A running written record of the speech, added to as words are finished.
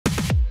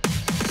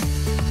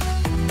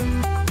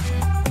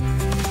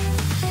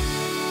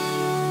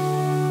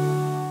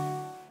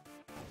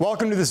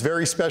Welcome to this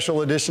very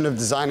special edition of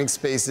Designing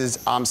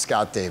Spaces. I'm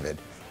Scott David.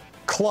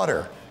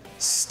 Clutter,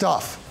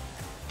 stuff,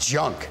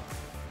 junk.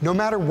 No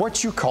matter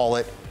what you call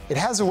it, it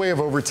has a way of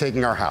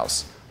overtaking our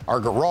house, our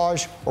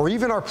garage, or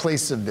even our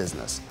place of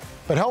business.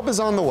 But help is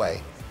on the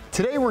way.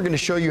 Today we're going to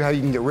show you how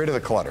you can get rid of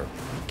the clutter,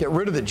 get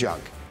rid of the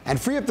junk, and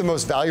free up the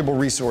most valuable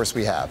resource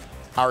we have,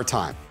 our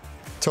time.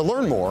 To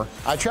learn more,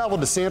 I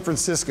traveled to San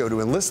Francisco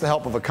to enlist the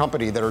help of a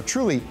company that are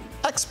truly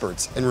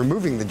experts in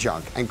removing the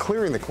junk and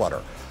clearing the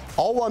clutter,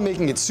 all while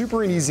making it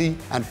super easy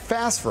and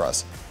fast for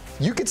us.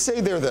 You could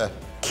say they're the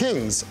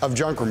kings of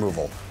junk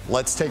removal.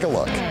 Let's take a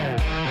look.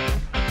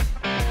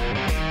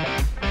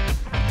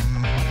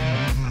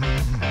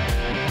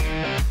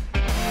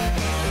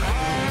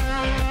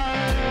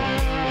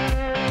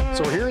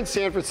 So we're here in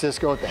San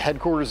Francisco at the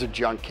headquarters of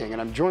Junk King, and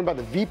I'm joined by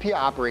the VP of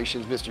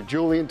Operations, Mr.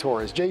 Julian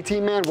Torres.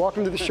 JT, man,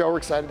 welcome to the show. We're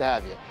excited to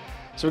have you.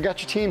 So we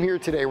got your team here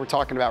today. We're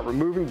talking about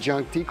removing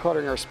junk,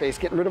 decluttering our space,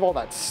 getting rid of all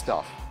that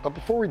stuff. But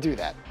before we do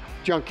that,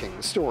 Junk King,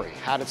 the story,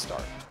 how did it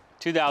start?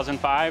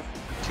 2005,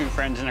 two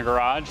friends in a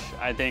garage,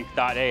 I think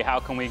thought, hey,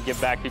 how can we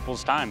give back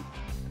people's time?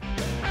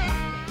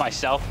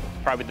 Myself,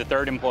 probably the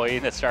third employee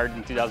that started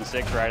in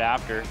 2006 right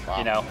after. Wow.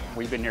 You know,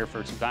 we've been here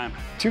for some time.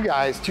 Two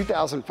guys,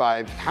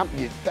 2005,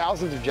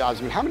 thousands of jobs.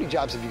 I mean, how many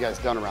jobs have you guys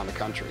done around the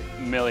country?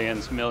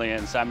 Millions.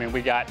 I mean,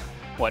 we got,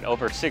 what,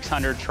 over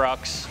 600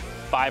 trucks,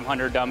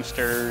 500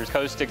 dumpsters,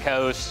 coast to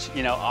coast,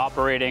 you know,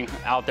 operating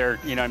out there,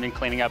 you know what I mean,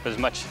 cleaning up as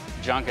much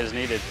junk as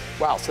needed.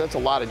 Wow, so that's a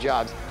lot of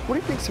jobs. What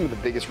do you think some of the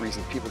biggest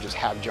reasons people just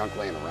have junk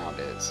laying around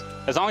is?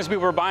 As long as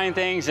people are buying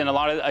things and a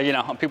lot of, you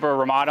know, people are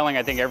remodeling,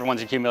 I think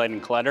everyone's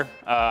accumulating clutter.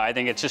 I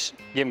think it's just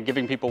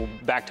giving people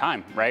back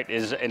time, right?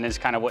 Is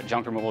kind of what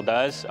junk removal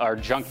does, or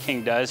Junk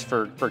King does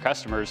for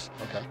customers,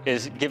 okay,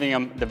 is giving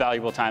them the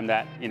valuable time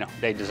that, you know,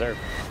 they deserve.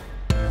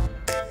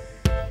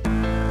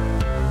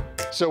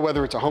 So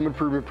whether it's a home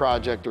improvement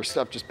project or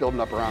stuff just building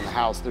up around the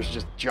house, there's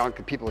just junk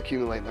that people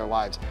accumulate in their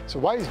lives. So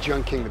why is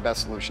Junk King the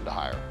best solution to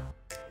hire?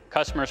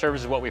 Customer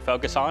service is what we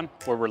focus on.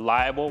 We're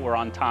reliable, we're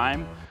on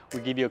time. We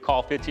give you a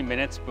call 15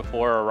 minutes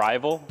before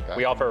arrival. Okay.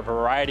 We offer a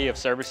variety of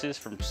services,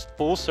 from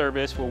full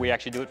service, where we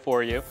actually do it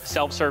for you,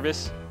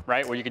 self-service,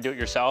 right, where you can do it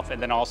yourself,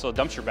 and then also a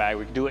dumpster bag.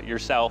 We can do it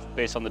yourself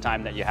based on the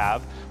time that you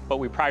have. But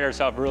we pride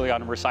ourselves really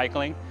on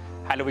recycling.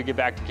 How do we give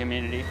back to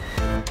community?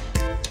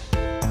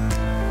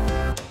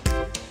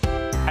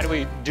 How do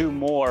we do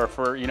more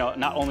for, you know,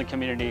 not only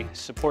community,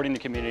 supporting the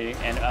community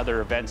and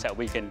other events that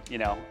we can, you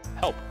know,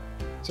 help?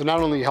 So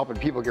not only are you helping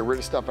people get rid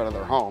of stuff out of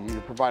their home,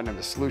 you're providing them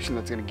a solution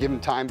that's going to give them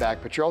time back,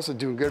 but you're also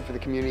doing good for the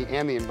community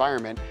and the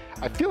environment.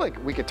 I feel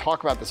like we could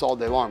talk about this all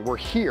day long. We're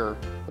here.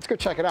 Let's go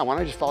check it out. Why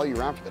don't I just follow you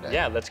around for the day?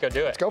 Yeah, let's go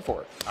do it. Let's go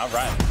for it. All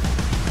right.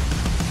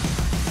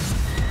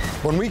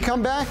 When we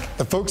come back,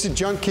 the folks at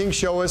Junk King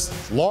show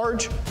us,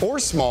 large or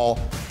small,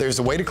 there's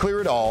a way to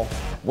clear it all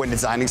when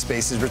Designing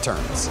Spaces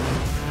returns.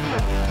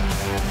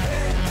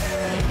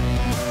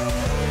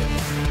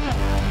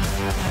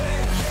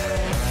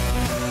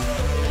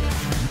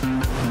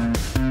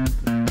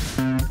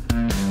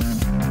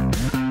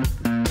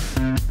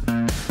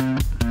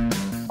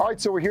 All right,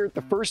 so we're here at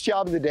the first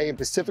job of the day in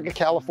Pacifica,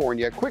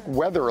 California. Quick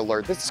weather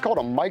alert. This is called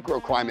a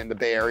microclimate in the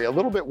Bay Area, a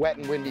little bit wet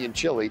and windy and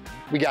chilly.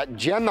 We got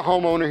Jen, the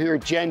homeowner here.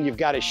 Jen, you've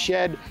got a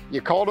shed. You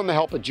called on the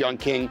help of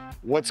Junk King.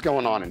 What's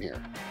going on in here?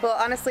 Well,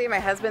 honestly, my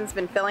husband's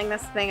been filling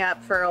this thing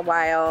up for a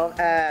while.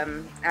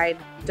 I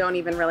don't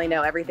even really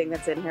know everything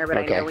that's in here, but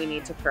okay, I know we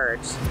need to purge.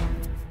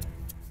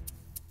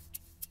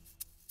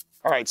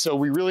 All right, so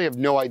we really have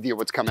no idea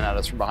what's coming at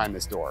us from behind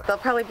this door. There'll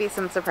probably be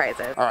some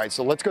surprises. All right,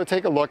 so let's go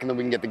take a look and then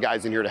we can get the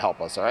guys in here to help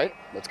us, all right?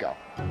 Let's go.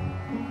 All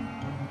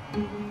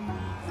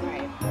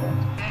right.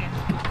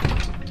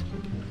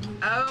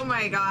 Oh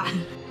my God.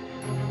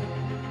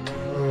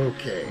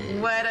 Okay.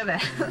 What a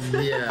mess.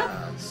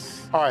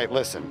 Yes. All right,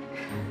 listen.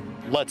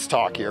 Let's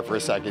talk here for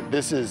a second.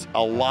 This is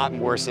a lot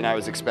worse than I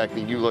was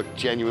expecting. You look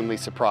genuinely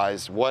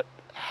surprised. What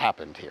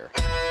happened here?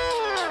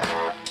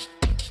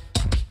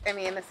 I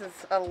mean, this is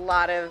a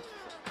lot of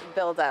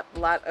build-up,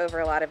 over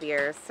a lot of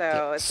years,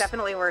 so it's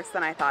definitely worse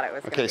than I thought it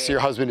was going to be. Okay, so your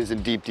husband is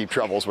in deep, deep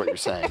trouble is what you're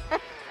saying.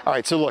 All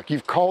right, so look,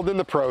 you've called in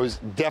the pros,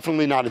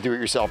 definitely not a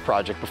do-it-yourself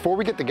project. Before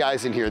we get the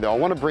guys in here, though, I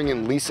want to bring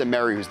in Lisa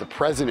Mary, who's the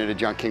president of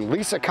Junk King.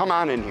 Lisa, come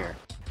on in here.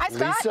 Hi,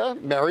 Scott. Lisa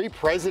Mary,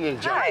 president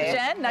of Junk King.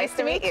 Hi, Jen. Nice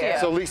to meet you.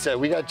 So, Lisa,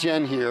 we got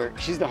Jen here.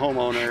 She's the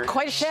homeowner.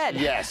 Quite a shed.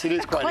 Yes, it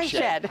is quite a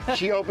shed.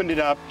 She opened it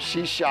up.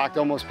 She's shocked,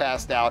 almost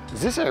passed out.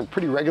 Is this a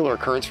pretty regular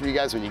occurrence for you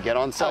guys when you get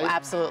on site? Oh,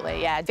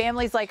 absolutely, yeah.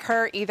 Families like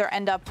her either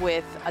end up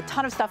with a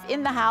ton of stuff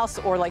in the house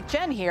or like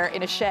Jen here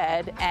in a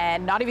shed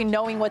and not even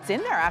knowing what's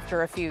in there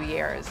after a few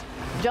years.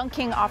 Junk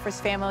King offers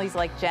families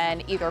like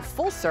Jen either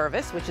full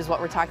service, which is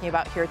what we're talking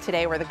about here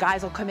today, where the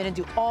guys will come in and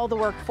do all the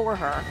work for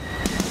her.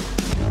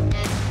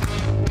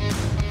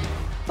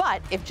 But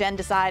But if Jen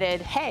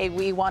decided, hey,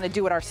 we want to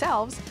do it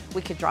ourselves,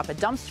 we could drop a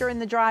dumpster in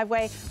the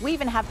driveway. We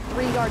even have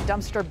 3-yard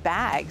dumpster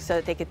bags so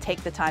that they could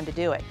take the time to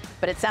do it.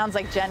 But it sounds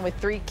like, Jen, with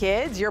 3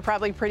 kids, you're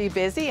probably pretty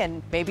busy,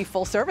 and maybe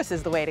full service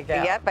is the way to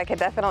go. Yep, I could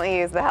definitely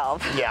use the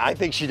help. Yeah, I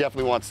think she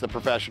definitely wants the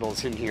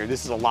professionals in here.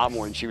 This is a lot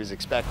more than she was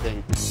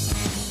expecting.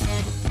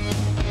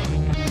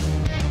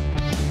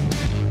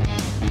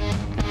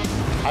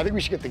 I think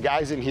we should get the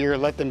guys in here,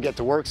 let them get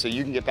to work so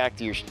you can get back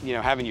to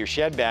your, having your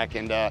shed back,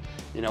 and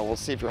we'll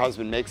see if your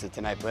husband makes it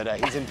tonight, but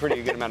he's in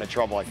pretty good amount of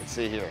trouble, I can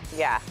see here.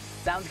 Yeah.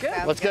 Sounds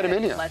good. Let's get him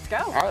in here. Let's go.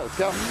 All right, let's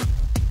go.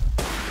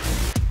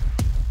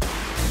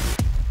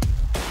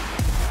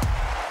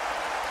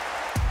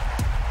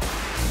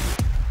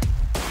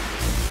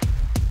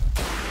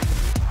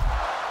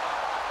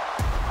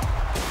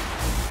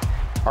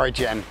 All right,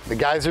 Jen, the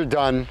guys are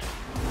done.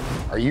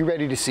 Are you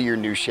ready to see your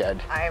new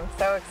shed? I'm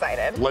so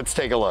excited. Let's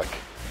take a look.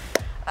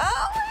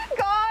 Oh my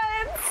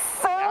God,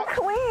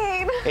 so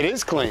clean. It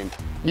is clean.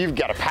 You've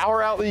got a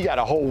power outlet, you got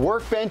a whole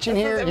workbench in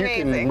here. You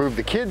can move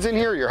the kids in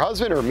here, your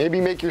husband, or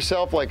maybe make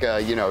yourself like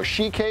a,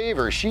 she cave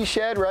or she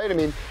shed, right? I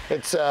mean,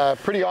 it's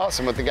pretty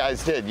awesome what the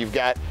guys did. You've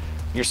got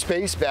your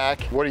space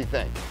back. What do you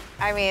think?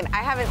 I mean, I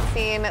haven't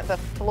seen the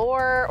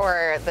floor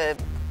or the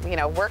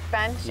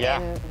workbench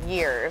in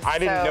years. I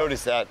didn't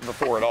notice that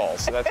before at all,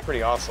 so that's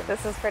pretty awesome.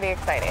 This is pretty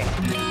exciting.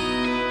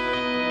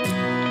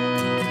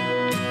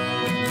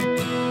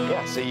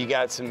 Yeah, so you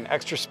got some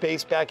extra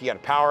space back, you got a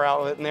power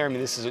outlet in there. I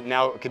mean,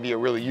 now it could be a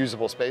really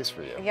usable space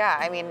for you. Yeah,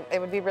 I mean, it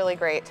would be really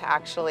great to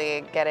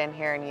actually get in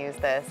here and use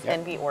this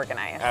and be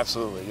organized.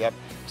 Absolutely, yep.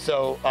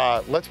 So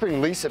let's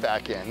bring Lisa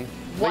back in.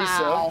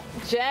 Wow,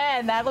 Lisa.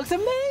 Jen, that looks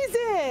amazing.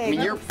 I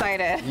mean, you're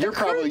excited. You're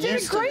probably used to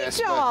this. Great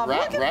job.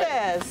 But, Look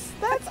at this.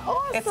 That's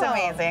awesome. It's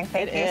amazing.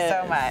 Thank you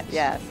so much.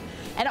 Yes.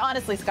 And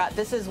honestly, Scott,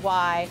 this is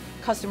why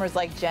customers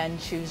like Jen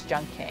choose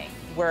Junk King.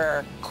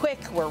 We're quick,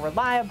 we're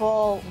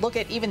reliable. Look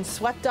at even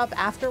swept up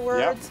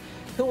afterwards.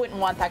 Yep. Who wouldn't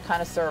want that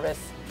kind of service?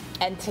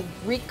 And to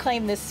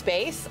reclaim this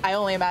space, I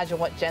only imagine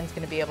what Jen's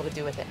going to be able to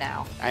do with it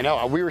now. I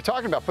know. We were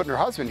talking about putting her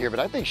husband here, but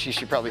I think she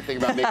should probably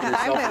think about making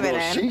herself a little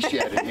she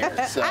shed in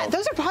here. So.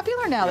 Those are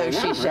popular now, those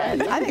she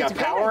sheds. Right? You got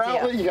power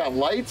outlet, you got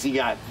lights, you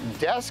got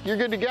desk, you're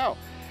good to go.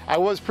 I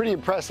was pretty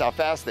impressed how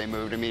fast they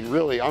moved. I mean,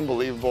 really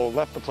unbelievable.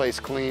 Left the place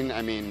clean.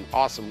 I mean,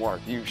 awesome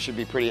work. You should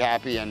be pretty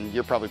happy, and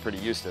you're probably pretty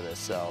used to this,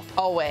 so.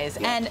 Always.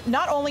 Yeah. And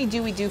not only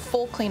do we do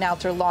full clean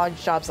outs or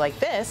large jobs like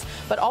this,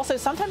 but also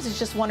sometimes it's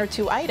just 1 or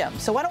 2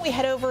 items. So why don't we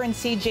head over and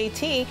see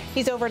JT?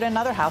 He's over at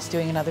another house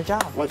doing another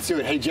job. Let's do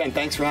it. Hey, Jen,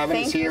 thanks for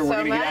having us here. We're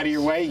going to get out of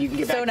your way. You can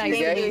get back to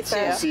your day.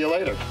 So see you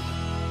later.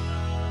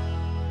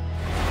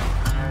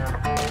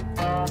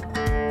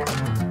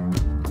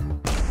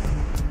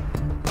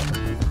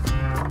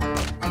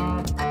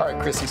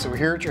 Chrissy, so we're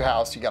here at your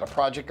house. You got a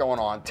project going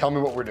on. Tell me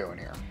what we're doing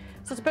here.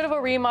 So it's a bit of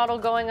a remodel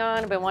going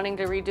on. I've been wanting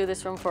to redo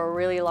this room for a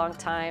really long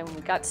time.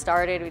 We got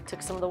started, we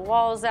took some of the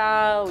walls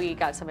out, we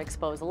got some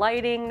exposed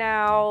lighting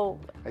now.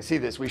 I see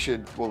this.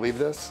 We'll leave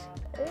this?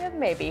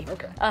 Maybe.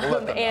 Okay.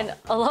 And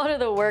a lot of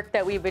the work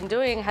that we've been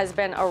doing has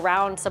been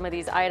around some of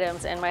these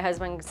items, and my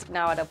husband's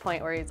now at a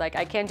point where he's like,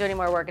 I can't do any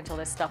more work until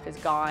this stuff is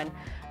gone.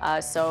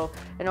 So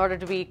in order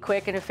to be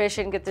quick and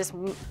efficient and get this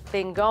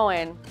thing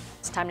going,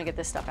 it's time to get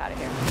this stuff out of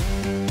here.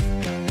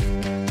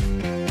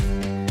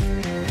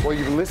 Well,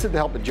 you've enlisted the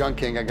help of Junk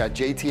King. I got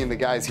JT and the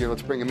guys here.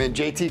 Let's bring them in.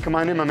 JT, come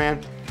on in, my man.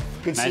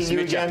 Good seeing you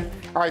again.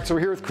 All right, so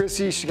we're here with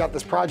Chrissy. She got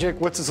this project.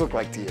 What's this look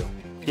like to you?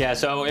 Yeah,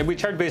 so we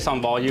charge based on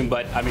volume,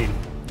 but I mean,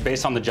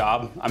 based on the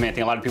job. I mean, I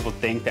think a lot of people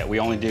think that we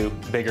only do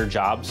bigger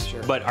jobs,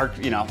 but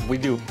we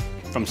do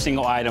from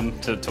single item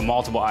to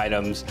multiple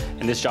items,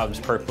 and this job is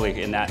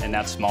perfectly in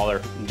that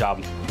smaller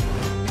job.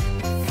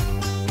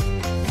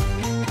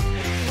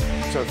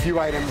 So a few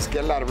items,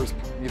 get it out of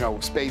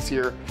space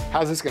here.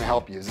 How's this going to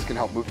help you? Is this going to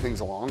help move things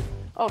along?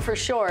 Oh, for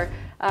sure.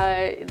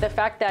 The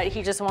fact that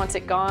he just wants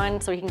it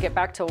gone so he can get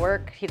back to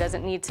work. He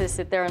doesn't need to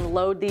sit there and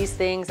load these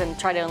things and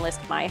try to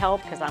enlist my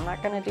help, because I'm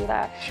not going to do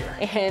that. Sure.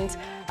 And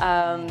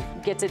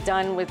gets it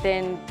done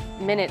within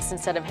minutes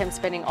instead of him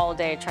spending all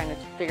day trying to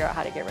figure out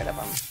how to get rid of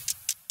them.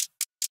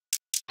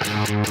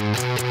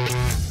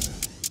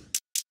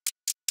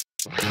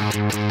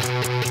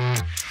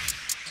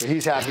 So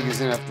he's happy because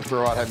he doesn't have to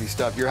throw out heavy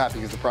stuff. You're happy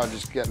because the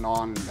project's getting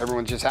on.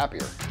 Everyone's just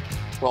happier.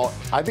 Well,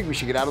 I think we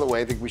should get out of the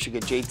way. I think we should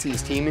get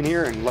JT's team in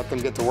here and let them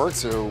get to work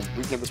so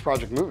we can get this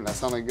project moving. That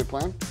sound like a good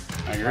plan?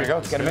 Here we go.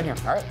 Let's get them in here.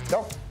 All right, let's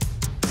go.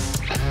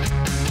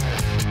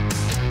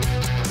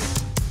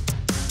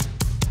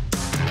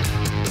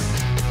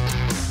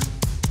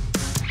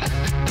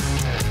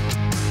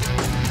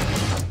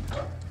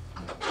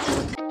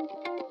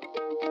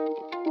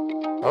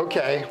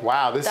 Okay,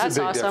 wow, this is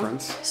a big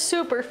difference.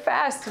 Super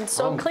fast and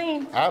so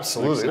clean.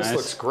 Absolutely, this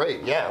looks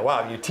great. Yeah,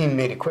 wow, your team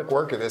made a quick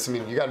work of this. I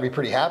mean, you got to be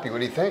pretty happy. What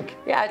do you think?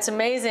 Yeah, it's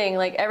amazing.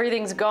 Like,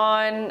 everything's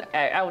gone.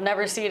 I'll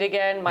never see it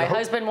again. My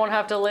husband won't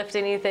have to lift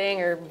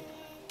anything or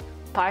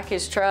pack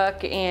his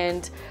truck,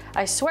 and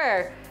I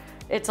swear,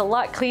 it's a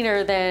lot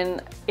cleaner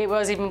than it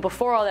was even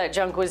before all that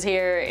junk was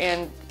here,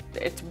 and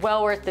it's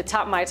well worth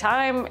my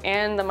time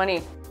and the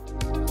money.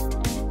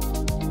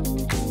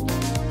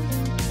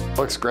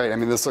 Looks great. I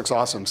mean, this looks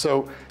awesome.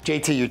 So,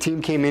 JT, your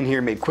team came in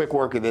here, made quick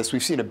work of this.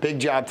 We've seen a big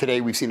job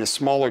today. We've seen a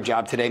smaller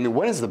job today. I mean,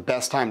 when is the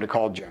best time to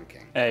call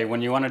junking? Hey,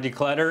 when you want to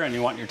declutter and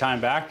you want your time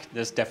back,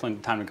 this is definitely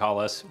the time to call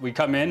us. We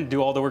come in,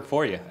 do all the work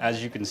for you.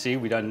 As you can see,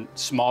 we done a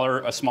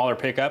smaller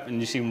pickup, and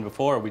you seen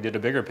before, we did a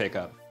bigger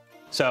pickup.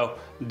 So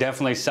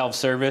definitely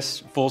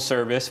self-service, full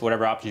service,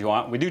 whatever options you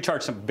want. We do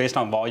charge some based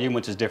on volume,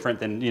 which is different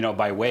than,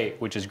 by weight,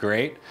 which is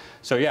great.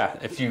 So yeah,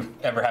 if you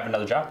ever have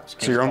another job.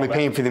 So you're only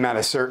paying for the amount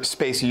of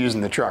space you use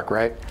in the truck,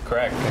 right?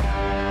 Correct.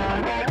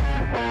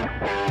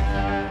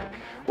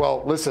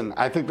 Well, listen,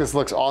 I think this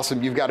looks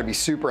awesome. You've got to be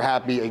super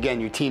happy. Again,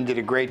 your team did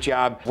a great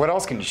job. What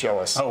else can you show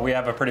us? Oh, we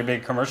have a pretty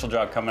big commercial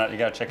job coming out. You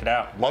got to check it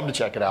out. Love to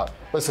check it out.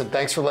 Listen,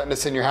 thanks for letting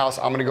us in your house.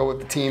 I'm going to go with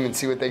the team and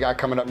see what they got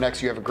coming up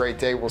next. You have a great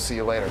day. We'll see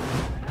you later.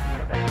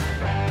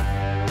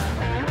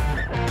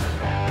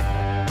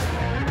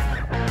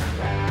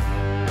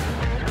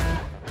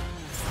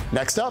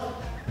 Next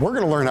up, we're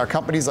going to learn how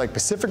companies like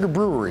Pacifica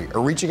Brewery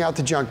are reaching out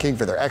to junking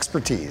for their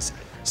expertise.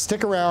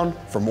 Stick around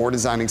for more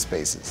Designing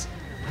Spaces.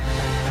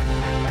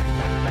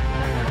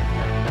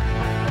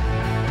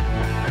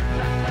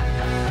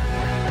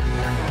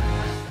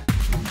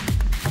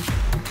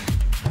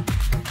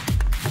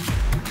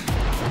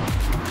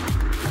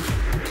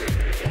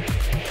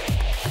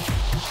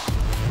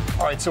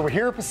 All right, so we're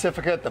here at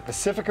Pacifica, at the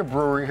Pacifica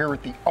Brewery, here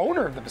with the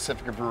owner of the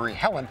Pacifica Brewery,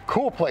 Helen.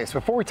 Cool place.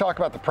 Before we talk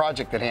about the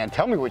project at hand,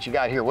 tell me what you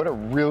got here. What a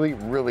really,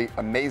 really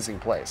amazing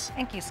place.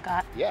 Thank you,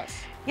 Scott.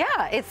 Yes.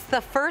 Yeah, it's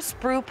the first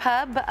brew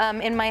pub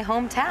in my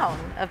hometown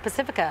of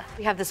Pacifica.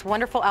 We have this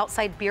wonderful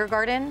outside beer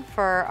garden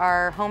for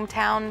our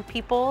hometown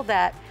people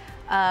that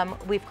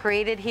we've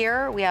created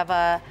here. We have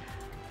a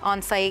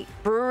on-site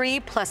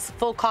brewery plus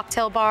full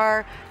cocktail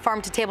bar,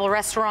 farm-to-table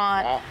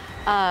restaurant.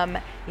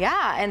 Wow.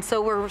 Yeah, and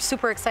so we're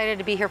super excited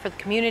to be here for the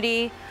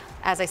community.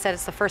 As I said,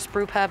 it's the first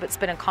brew pub. It's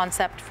been a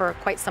concept for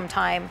quite some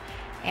time.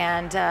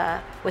 And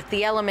with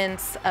the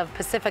elements of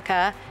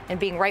Pacifica and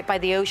being right by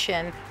the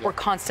ocean, we're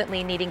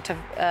constantly needing to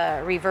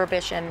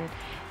refurbish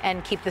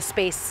and keep the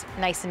space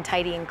nice and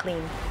tidy and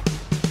clean.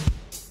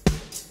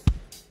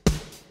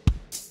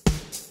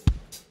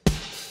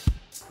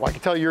 Well, I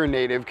can tell you're a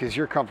native because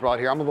you're comfortable out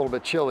here. I'm a little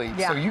bit chilly.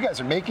 Yeah. So you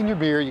guys are making your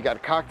beer, you got a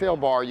cocktail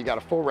bar, you got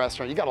a full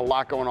restaurant, you got a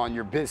lot going on,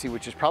 you're busy,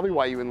 which is probably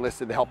why you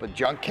enlisted the help of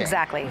Junk King.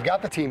 Exactly. We've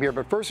got the team here,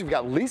 but first we've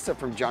got Lisa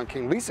from Junk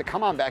King. Lisa,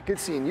 come on back, good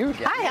seeing you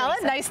again. Hi, Helen,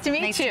 nice to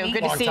meet you.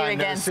 Good to Long see you time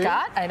no again, see.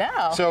 Scott. I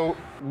know. So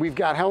we've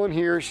got Helen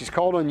here, she's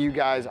called on you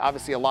guys,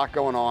 obviously a lot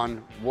going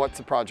on. What's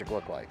the project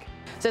look like?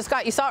 So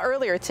Scott, you saw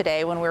earlier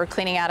today when we were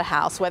cleaning out a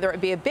house, whether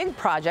it be a big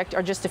project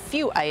or just a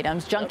few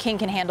items, Junk King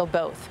can handle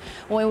both.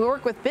 When we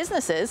work with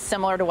businesses,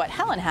 similar to what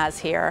Helen has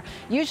here,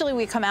 usually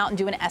we come out and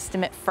do an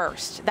estimate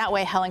first. That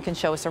way Helen can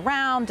show us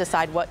around,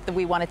 decide what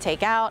we want to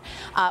take out.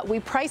 We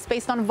price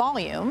based on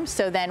volume,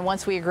 so then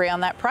once we agree on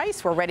that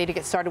price, we're ready to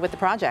get started with the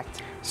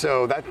project.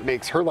 So that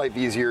makes her life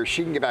easier.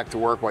 She can get back to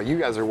work while you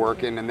guys are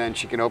working, and then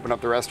she can open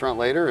up the restaurant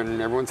later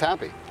and everyone's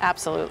happy.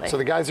 Absolutely. So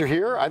the guys are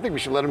here. I think we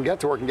should let them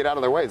get to work and get out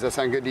of their way. Does that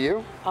sound good to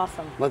you?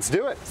 Awesome. Let's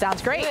do it.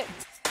 Sounds great.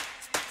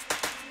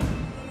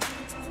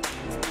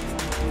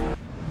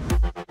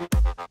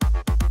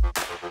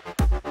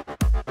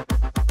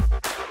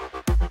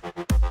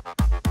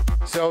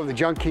 So the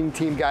Junk King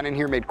team got in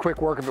here, made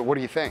quick work of it. What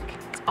do you think?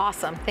 It's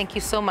awesome. Thank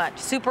you so much.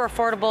 Super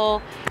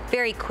affordable,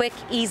 very quick,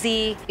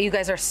 easy. You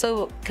guys are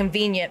so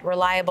convenient,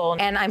 reliable,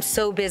 and I'm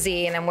so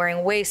busy and I'm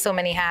wearing way so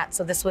many hats.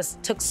 So this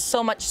took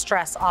so much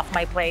stress off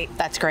my plate.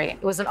 That's great.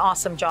 It was an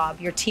awesome job.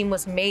 Your team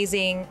was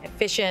amazing,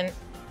 efficient,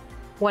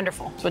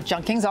 wonderful. That's what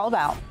Junk King's all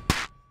about.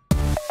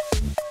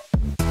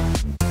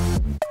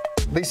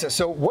 Lisa,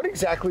 so what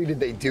exactly did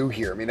they do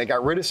here? I mean, they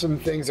got rid of some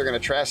things, they're going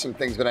to trash some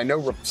things, but I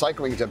know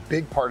recycling is a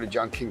big part of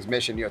Junk King's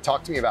mission.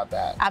 Talk to me about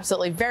that.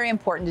 Absolutely, very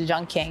important to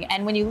Junk King.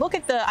 And when you look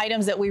at the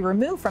items that we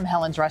remove from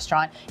Helen's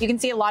restaurant, you can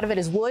see a lot of it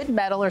is wood,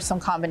 metal, or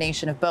some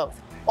combination of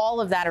both. All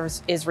of that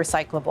is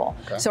recyclable.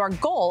 Okay. So our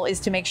goal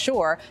is to make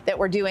sure that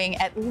we're doing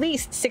at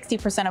least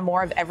 60% or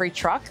more of every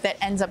truck that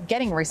ends up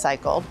getting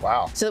recycled.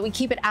 Wow. So that we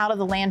keep it out of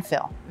the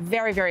landfill.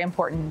 Very, very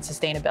important in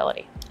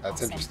sustainability.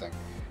 That's interesting.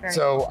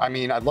 So, I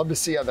mean, I'd love to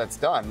see how that's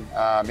done.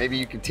 Maybe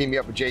you can team me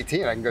up with JT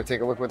and I can go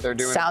take a look at what they're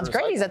doing. Sounds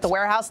great. He's at the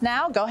warehouse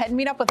now. Go ahead and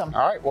meet up with him.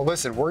 All right. Well,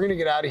 listen, we're going to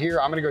get out of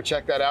here. I'm going to go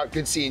check that out.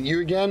 Good seeing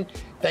you again.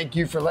 Thank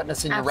you for letting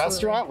us in your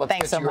restaurant.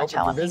 Let's get you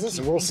open for business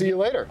and we'll see you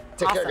later.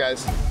 Take care,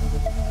 guys.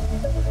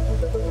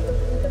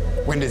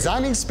 When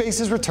Designing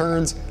Spaces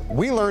returns,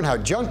 we learn how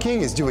Junk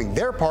King is doing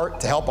their part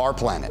to help our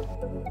planet.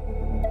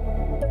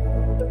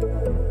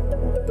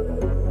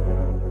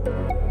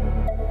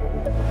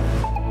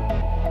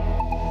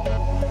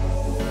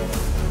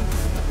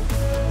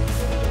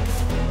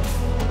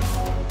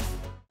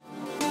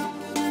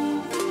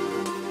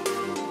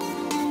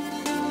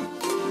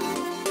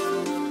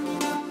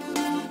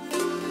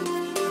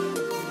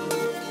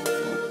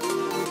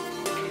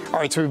 All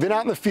right, so we've been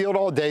out in the field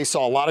all day,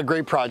 saw a lot of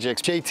great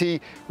projects. JT,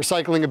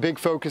 recycling a big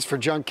focus for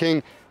Junk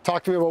King.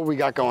 Talk to me about what we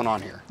got going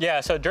on here. Yeah,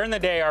 so during the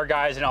day, our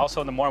guys, and also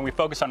in the morning, we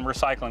focus on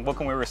recycling. What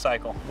can we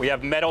recycle? We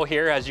have metal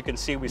here, as you can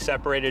see, we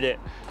separated it.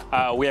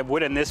 We have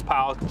wood in this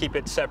pile, keep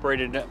it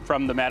separated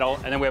from the metal,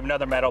 and then we have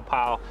another metal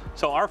pile.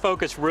 So our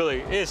focus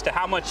really is to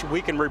how much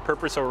we can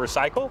repurpose or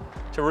recycle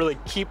to really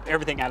keep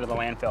everything out of the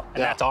landfill,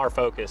 and that's our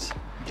focus.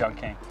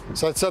 Junk King.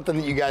 So that's something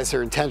that you guys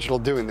are intentional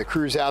doing. The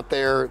crew's out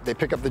there, they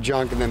pick up the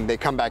junk, and then they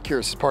come back here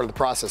as part of the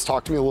process.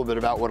 Talk to me a little bit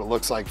about what it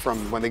looks like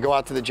from when they go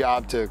out to the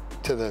job to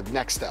the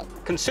next step.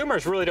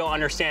 Consumers really don't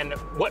understand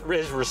what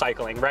is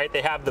recycling, right?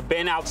 They have the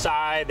bin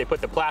outside, they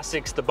put the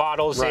plastics, the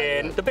bottles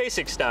in, the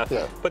basic stuff,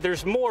 but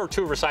there's more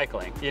to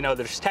recycling. You know,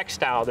 there's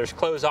textile, there's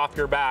clothes off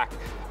your back,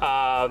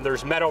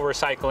 there's metal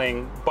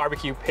recycling,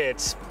 barbecue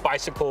pits,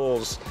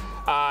 bicycles,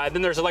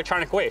 then there's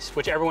electronic waste,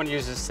 which everyone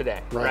uses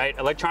today, right?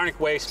 Electronic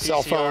waste,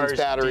 cell phones, PCRs,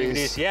 batteries.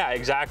 DVDs, yeah,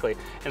 exactly.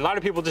 And a lot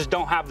of people just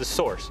don't have the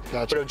source.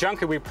 But at Junk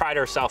King, we pride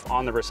ourselves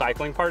on the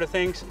recycling part of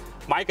things.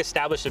 Mike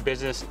established a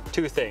business,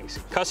 two things,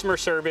 customer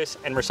service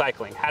and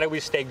recycling. How do we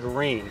stay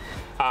green?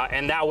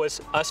 And that was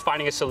us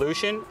finding a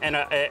solution and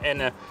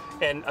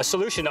a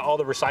solution to all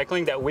the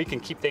recycling that we can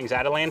keep things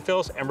out of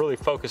landfills and really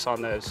focus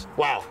on those.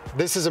 Wow,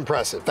 this is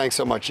impressive. Thanks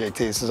so much, JT.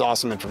 This is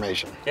awesome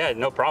information. Yeah,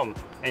 no problem.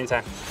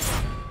 Anytime.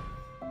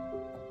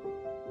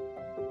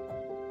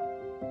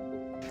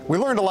 We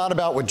learned a lot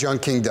about what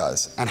Junk King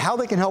does and how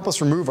they can help us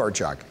remove our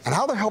junk and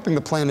how they're helping the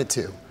planet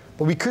too.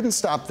 But we couldn't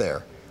stop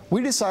there.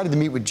 We decided to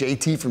meet with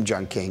JT from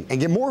Junk King and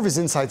get more of his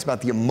insights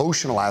about the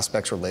emotional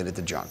aspects related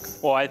to junk.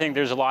 Well, I think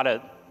there's a lot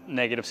of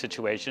negative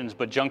situations,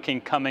 but Junk King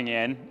coming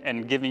in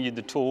and giving you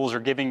the tools or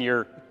giving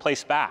your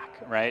place back,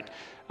 right?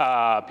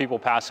 People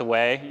pass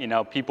away, you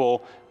know,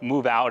 people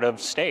move out of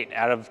state,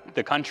 out of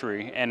the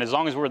country. And as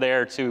long as we're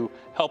there to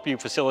help you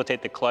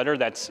facilitate the clutter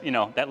that's, you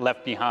know, that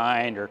left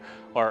behind or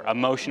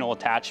emotional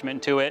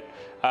attachment to it,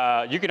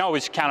 you can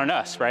always count on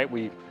us, right?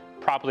 We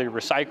properly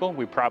recycle,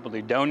 we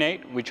properly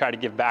donate, we try to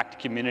give back to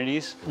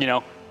communities, you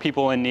know,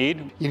 people in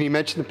need. You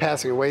mentioned the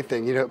passing away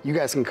thing. You know, you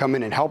guys can come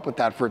in and help with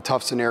that for a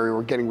tough scenario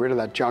or getting rid of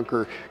that junk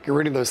or get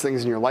rid of those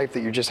things in your life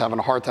that you're just having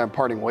a hard time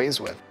parting ways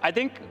with. I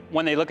think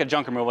when they look at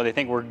junk removal, they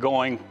think we're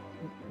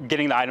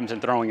getting the items and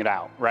throwing it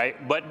out,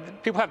 right?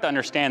 But people have to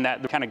understand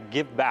that they kind of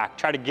give back,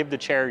 try to give to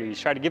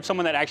charities, try to give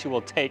someone that actually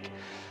will take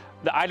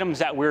the items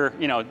that we're,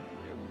 you know,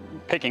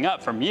 picking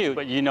up from you,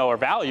 but you know are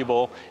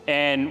valuable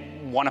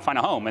and want to find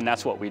a home, and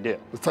that's what we do.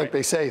 It's like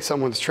they say,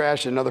 someone's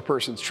trash is another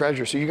person's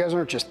treasure. So you guys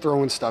aren't just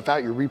throwing stuff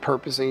out, you're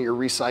repurposing it, you're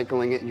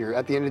recycling it, and you're,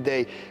 at the end of the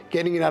day,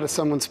 getting it out of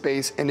someone's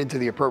space and into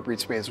the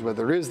appropriate space,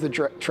 whether it is the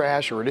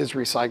trash or it is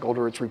recycled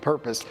or it's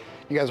repurposed.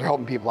 You guys are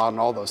helping people out in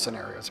all those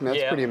scenarios. I mean,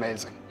 that's pretty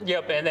amazing.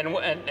 Yep, and then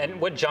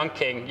and with Junk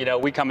King, you know,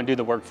 we come and do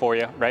the work for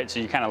you, right? So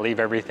you kind of leave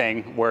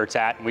everything where it's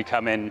at, and we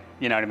come in,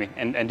 you know what I mean,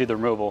 and do the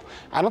removal.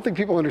 I don't think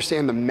people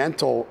understand the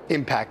mental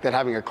impact that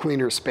having a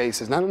cleaner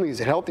space is. Not only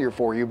is it healthier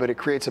for you, but it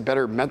creates a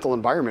better mental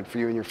environment for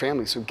you and your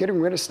family. So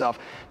getting rid of stuff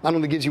not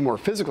only gives you more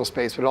physical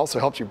space, but it also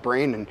helps your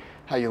brain and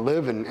how you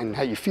live and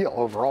how you feel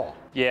overall.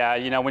 Yeah,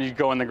 you know, when you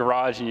go in the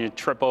garage and you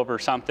trip over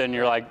something,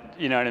 you're like,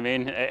 you know what I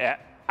mean?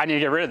 I need to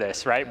get rid of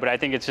this, right? But I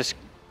think it's just,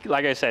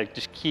 like I said,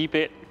 just keep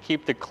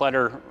the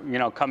clutter, you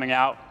know, coming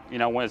out, you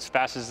know, when as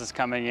fast as it's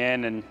coming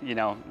in, and you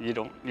know,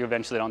 you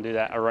eventually don't do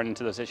that or run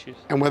into those issues.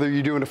 And whether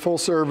you're doing a full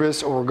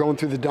service or we're going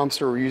through the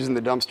dumpster or using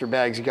the dumpster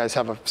bags, you guys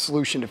have a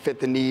solution to fit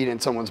the need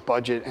and someone's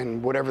budget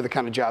and whatever the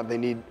kind of job they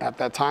need at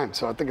that time.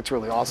 So I think it's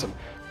really awesome.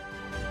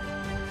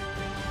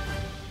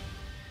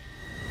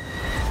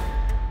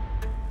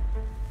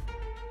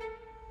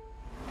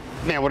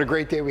 Man, what a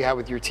great day we had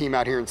with your team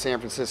out here in San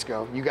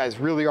Francisco. You guys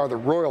really are the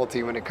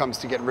royalty when it comes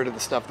to getting rid of the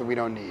stuff that we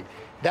don't need.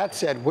 That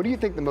said, what do you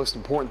think the most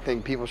important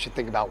thing people should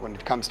think about when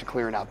it comes to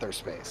clearing out their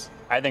space?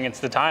 I think it's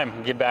the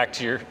time. Get back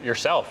to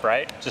yourself,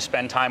 right? Just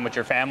spend time with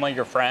your family,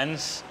 your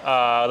friends.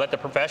 Let the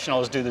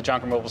professionals do the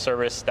junk removal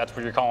service. That's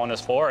what you're calling us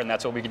for, and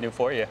that's what we can do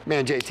for you.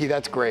 Man, JT,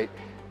 that's great.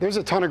 There's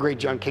a ton of great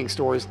Junk King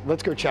stores.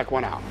 Let's go check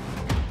one out.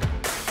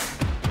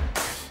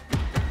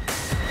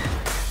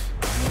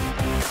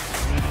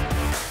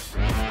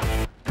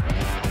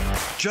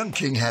 Junk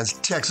King has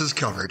Texas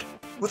covered,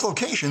 with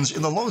locations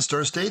in the Lone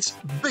Star State's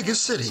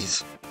biggest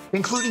cities,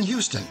 including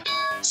Houston,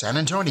 San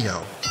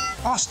Antonio,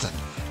 Austin,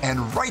 and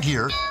right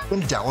here in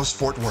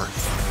Dallas-Fort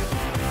Worth.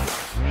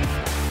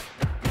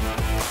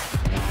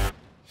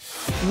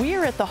 We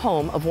are at the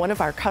home of one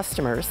of our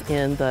customers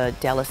in the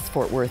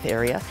Dallas-Fort Worth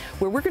area,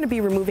 where we're going to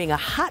be removing a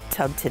hot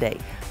tub today.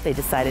 They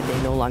decided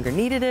they no longer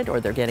needed it, or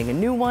they're getting a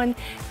new one,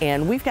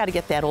 and we've got to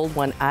get that old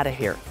one out of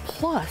here.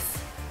 Plus,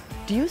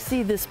 do you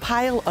see this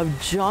pile of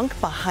junk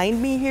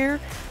behind me here?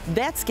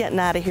 That's getting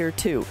out of here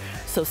too.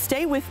 So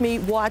stay with me,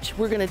 watch.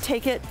 We're going to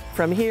take it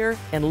from here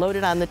and load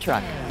it on the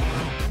truck.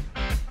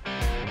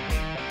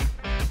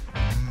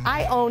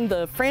 I own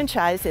the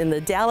franchise in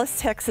the Dallas,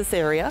 Texas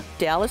area,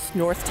 Dallas,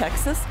 North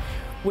Texas,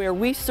 where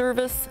we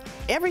service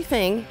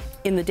everything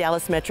in the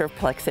Dallas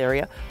Metroplex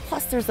area.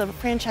 Plus there's a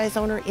franchise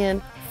owner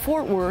in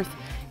Fort Worth,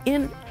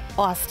 in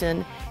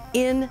Austin,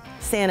 in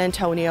San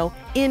Antonio,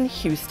 in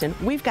Houston.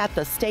 We've got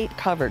the state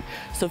covered.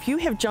 So if you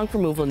have junk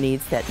removal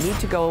needs that need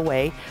to go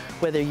away,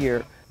 whether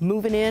you're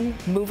moving in,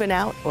 moving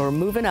out, or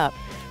moving up,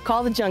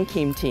 call the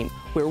Junking team,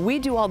 where we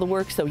do all the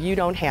work so you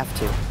don't have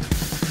to.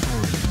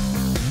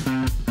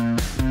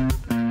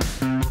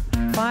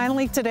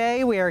 Finally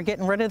today, we are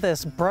getting rid of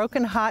this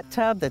broken hot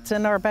tub that's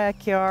in our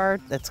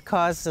backyard that's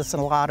caused us a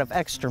lot of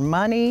extra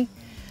money.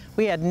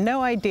 We had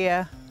no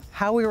idea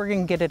how we were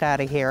going to get it out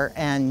of here,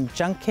 and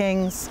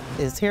Junkings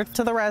is here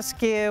to the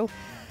rescue.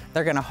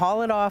 They're going to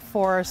haul it off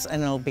for us,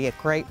 and it'll be a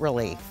great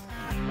relief.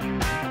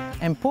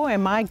 And boy,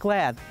 am I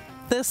glad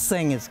this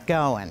thing is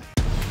going.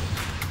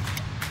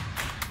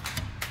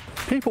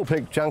 People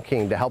pick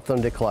Junking to help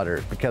them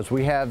declutter because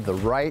we have the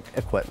right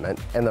equipment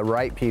and the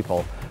right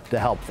people to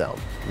help them.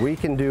 We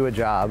can do a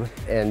job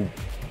in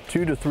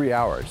 2 to 3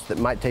 hours that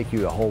might take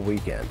you a whole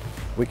weekend.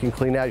 We can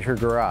clean out your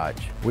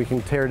garage. We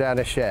can tear down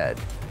a shed.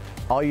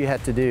 All you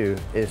have to do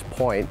is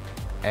point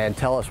and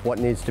tell us what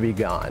needs to be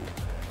gone.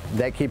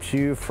 That keeps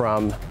you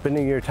from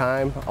spending your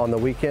time on the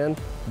weekend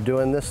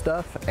doing this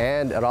stuff,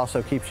 and it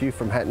also keeps you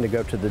from having to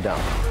go to the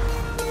dump.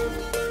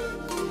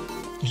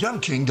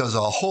 Junking does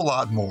a whole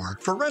lot more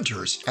for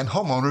renters and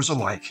homeowners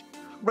alike,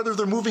 whether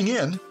they're moving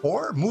in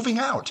or moving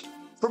out,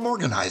 from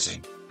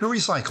organizing to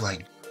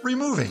recycling,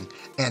 removing,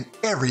 and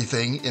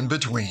everything in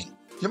between.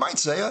 You might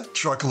say a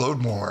truckload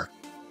more.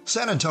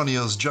 San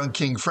Antonio's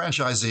Junking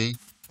franchisee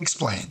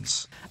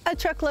explains. A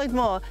truckload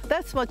more.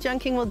 That's what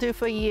Junking will do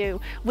for you.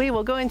 We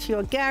will go into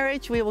your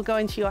garage, we will go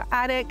into your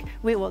attic,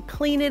 we will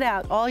clean it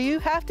out. All you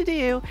have to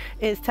do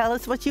is tell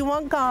us what you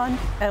want gone,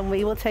 and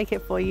we will take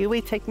it for you. We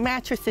take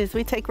mattresses,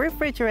 we take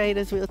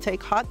refrigerators, we will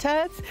take hot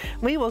tubs.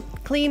 We will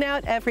clean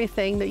out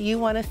everything that you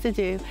want us to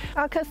do.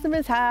 Our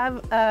customers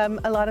have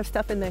a lot of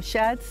stuff in their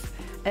sheds,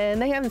 and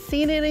they haven't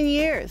seen it in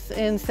years.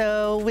 And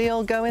so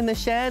we'll go in the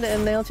shed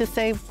and they'll just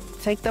say,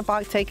 take the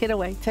box, take it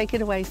away, take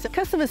it away. So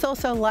customers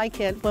also like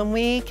it when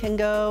we can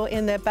go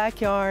in their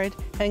backyard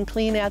and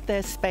clean out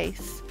their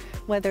space,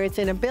 whether it's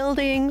in a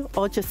building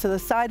or just to the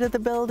side of the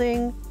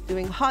building,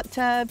 doing hot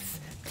tubs,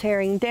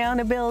 tearing down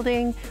a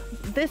building.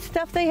 This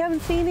stuff they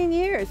haven't seen in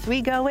years.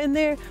 We go in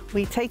there,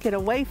 we take it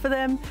away for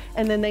them,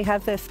 and then they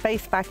have their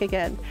space back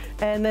again.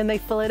 And then they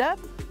fill it up,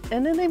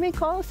 and then they may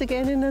call us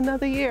again in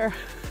another year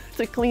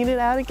to clean it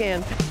out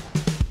again.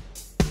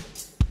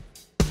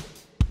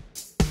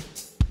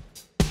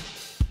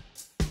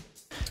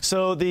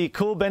 So the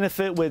cool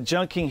benefit with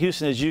Junking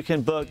Houston is you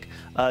can book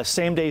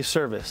same-day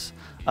service.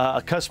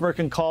 A customer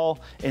can call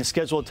and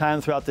schedule a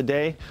time throughout the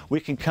day. We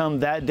can come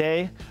that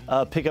day,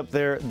 pick up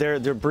their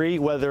debris,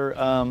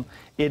 whether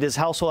it is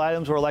household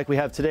items or like we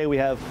have today, we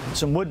have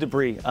some wood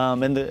debris.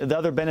 And the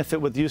other benefit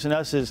with using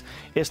us is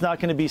it's not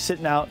going to be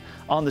sitting out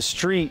on the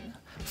street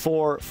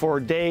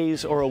for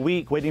days or a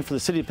week waiting for the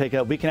city to pick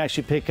up. We can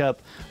actually pick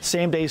up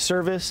same-day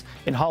service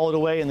and haul it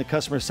away, and the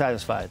customer is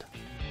satisfied.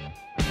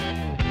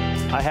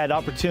 I had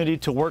opportunity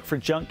to work for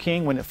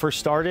Junking when it first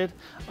started.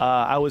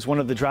 I was one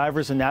of the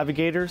drivers and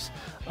navigators,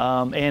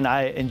 and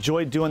I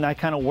enjoyed doing that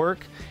kind of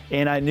work.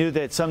 And I knew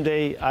that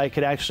someday I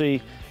could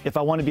actually, if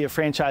I wanted to be a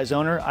franchise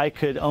owner, I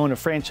could own a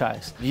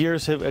franchise.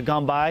 Years have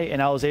gone by,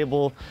 and I was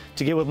able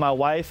to get with my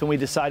wife, and we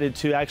decided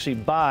to actually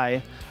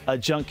buy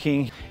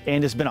Junking,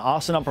 and it's been an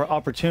awesome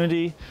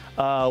opportunity.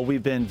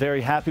 We've been very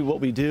happy with what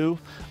we do,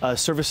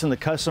 servicing the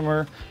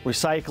customer,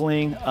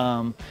 recycling,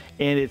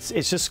 and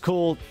it's just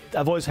cool.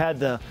 I've always had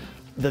the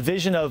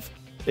vision of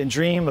and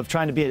dream of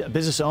trying to be a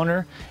business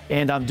owner,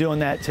 and I'm doing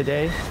that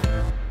today.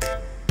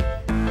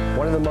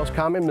 One of the most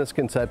common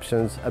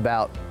misconceptions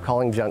about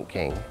calling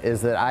Junking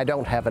is that I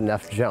don't have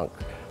enough junk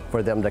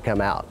for them to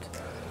come out.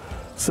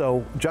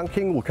 So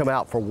Junking will come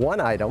out for one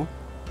item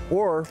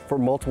or for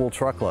multiple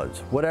truckloads,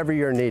 whatever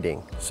you're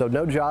needing. So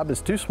no job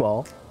is too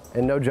small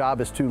and no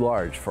job is too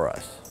large for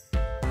us.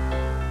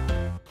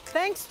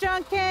 Thanks,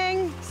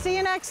 Junking. See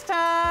you next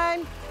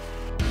time.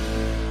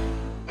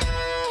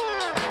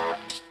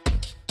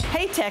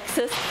 Hey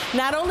Texas,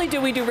 not only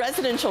do we do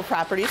residential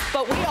properties,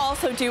 but we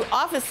also do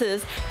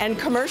offices and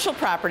commercial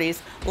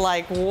properties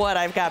like what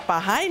I've got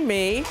behind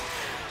me.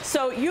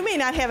 So you may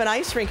not have an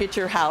ice rink at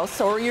your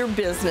house or your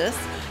business,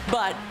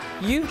 but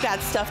you've got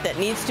stuff that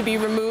needs to be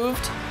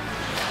removed.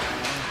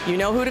 You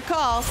know who to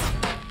call.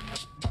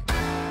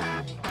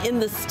 In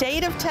the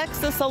state of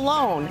Texas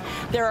alone,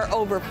 there are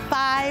over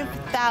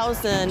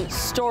 5,000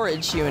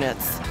 storage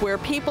units where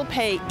people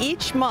pay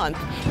each month.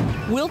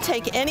 We'll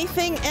take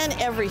anything and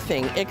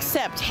everything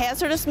except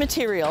hazardous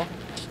material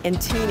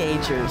and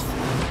teenagers.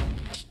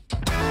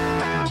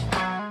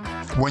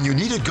 When you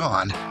need it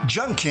gone,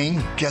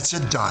 Junking gets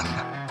it done.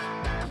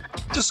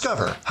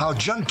 Discover how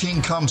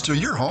Junking comes to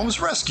your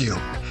home's rescue,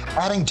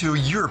 adding to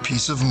your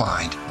peace of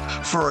mind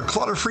for a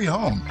clutter-free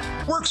home,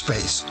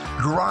 workspace,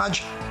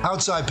 garage,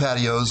 outside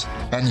patios,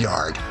 and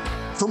yard.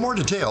 For more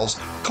details,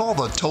 call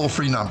the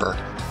toll-free number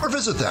or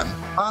visit them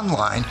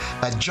online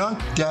at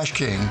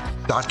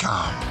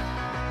junk-king.com.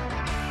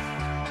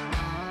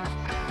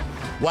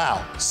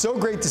 Wow, so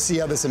great to see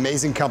how this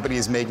amazing company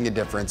is making a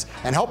difference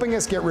and helping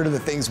us get rid of the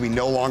things we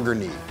no longer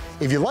need.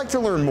 If you'd like to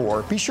learn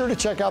more, be sure to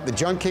check out the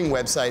Junk King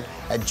website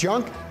at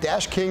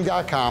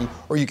junk-king.com,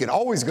 or you can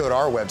always go to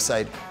our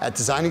website at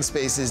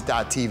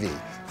designingspaces.tv.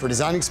 For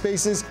Designing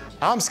Spaces,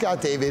 I'm Scott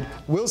David.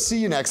 We'll see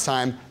you next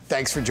time.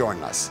 Thanks for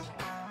joining us.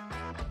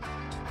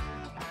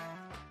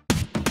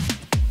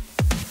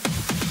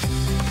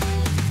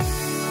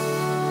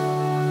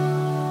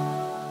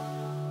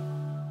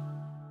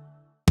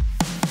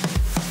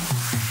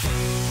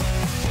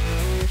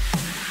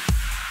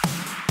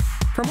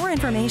 For more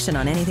information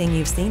on anything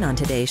you've seen on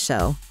today's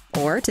show,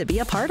 or to be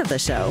a part of the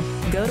show,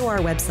 go to our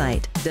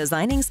website,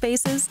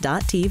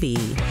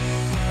 designingspaces.tv.